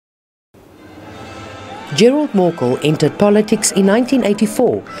Gerald Morkel entered politics in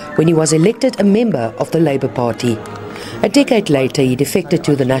 1984 when he was elected a member of the Labour Party. A decade later, he defected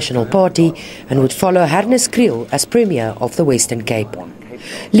to the National Party and would follow Harksen Kriel as Premier of the Western Cape.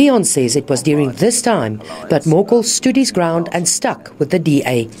 Leon says it was during this time that Morkel stood his ground and stuck with the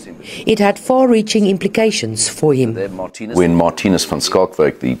DA. It had far-reaching implications for him. When Martinus van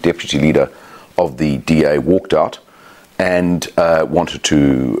Schalkwyk, the deputy leader of the DA, walked out and wanted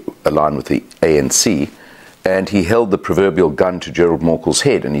to align with the ANC, and he held the proverbial gun to Gerald Morkel's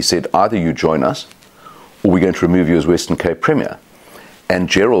head, and he said, either you join us or we're going to remove you as Western Cape Premier. And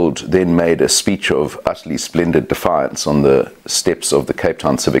Gerald then made a speech of utterly splendid defiance on the steps of the Cape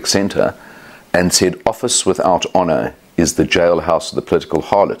Town Civic Centre and said, office without honour is the jailhouse of the political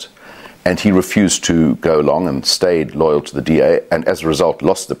harlot. And he refused to go along and stayed loyal to the DA, and as a result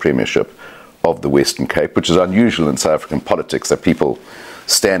lost the premiership of the Western Cape, which is unusual in South African politics, that people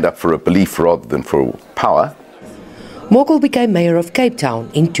stand up for a belief rather than for power. Morkel became mayor of Cape Town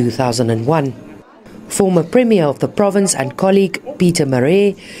in 2001. Former Premier of the province and colleague Peter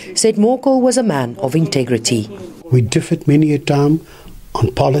Murray said Morkel was a man of integrity. We differed many a time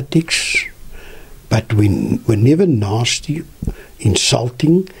on politics, but we were never nasty,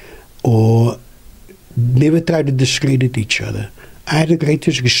 insulting, or never tried to discredit each other. I had the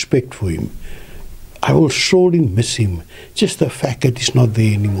greatest respect for him. I will sorely miss him, just the fact that he's not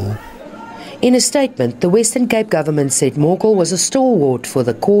there anymore. In a statement, the Western Cape government said Morkel was a stalwart for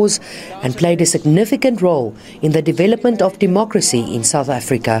the cause and played a significant role in the development of democracy in South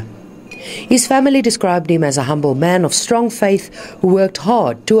Africa. His family described him as a humble man of strong faith who worked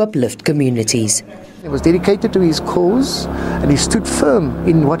hard to uplift communities. He was dedicated to his cause and he stood firm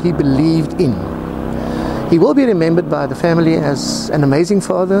in what he believed in. He will be remembered by the family as an amazing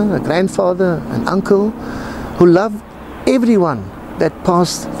father, a grandfather, an uncle who loved everyone that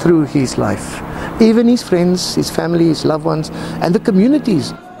passed through his life, even his friends, his family, his loved ones, and the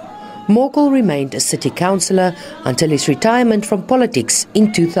communities. Morkel remained a city councillor until his retirement from politics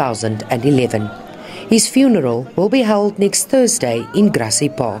in 2011. His funeral will be held next Thursday in Grassy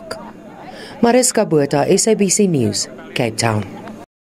Park. Mariska Botha, SABC News, Cape Town.